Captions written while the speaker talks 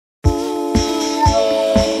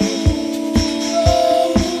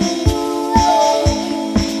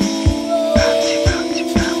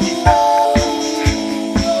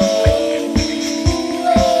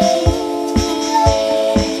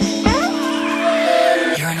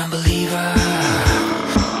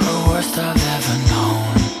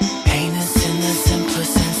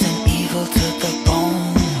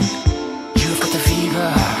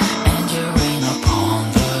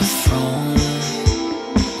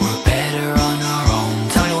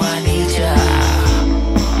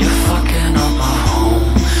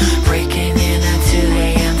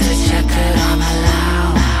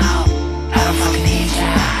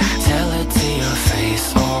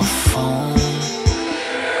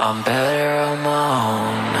I'm better on my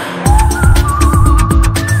own.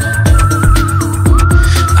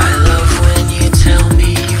 I love when you tell me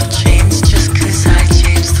you've changed just 'cause I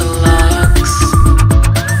changed the locks.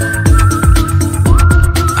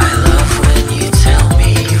 I love when you tell me,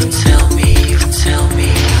 you tell me, you tell me.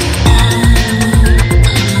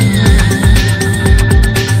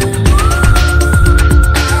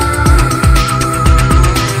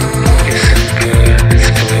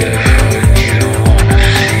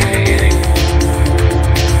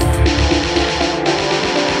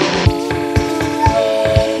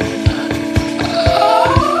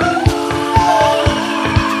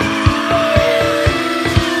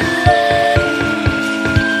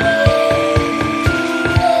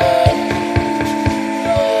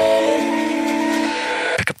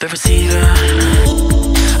 The receiver,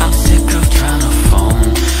 I'm sick of trying to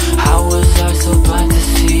phone. How was I so blind to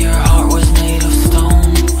see your heart was made of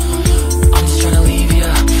stone? I'm just trying to leave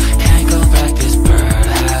ya, can't go back, this bird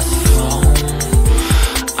has flown.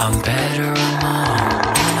 I'm better on my own,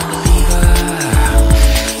 I'm a believer,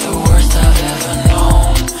 the worst I've ever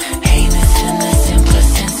known. Heinous in the simplest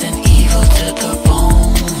sense and evil to the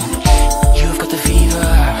bone. You've got the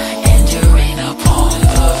fever and you reign upon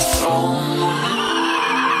the throne.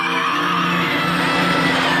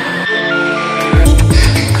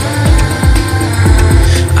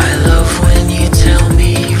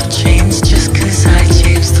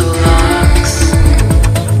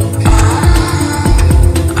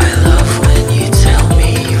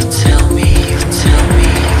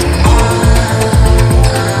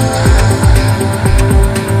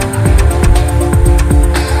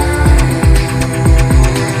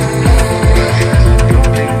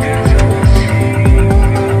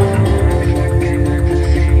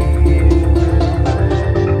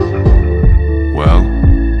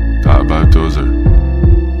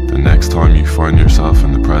 Find yourself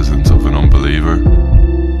in the presence of an unbeliever,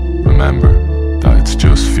 remember that it's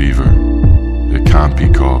just fever. It can't be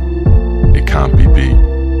caught, it can't be beat,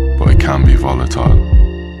 but it can be volatile.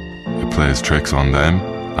 It plays tricks on them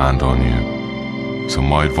and on you. So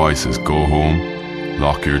my advice is go home,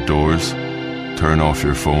 lock your doors, turn off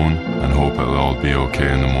your phone and hope it'll all be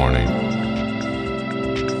okay in the morning,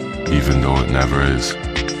 even though it never is.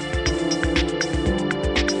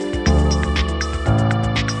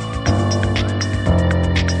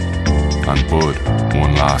 And bud,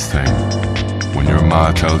 one last thing. When your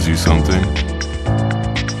ma tells you something,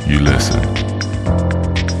 you listen.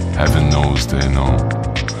 Heaven knows they know,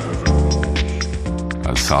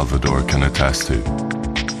 as Salvador can attest to.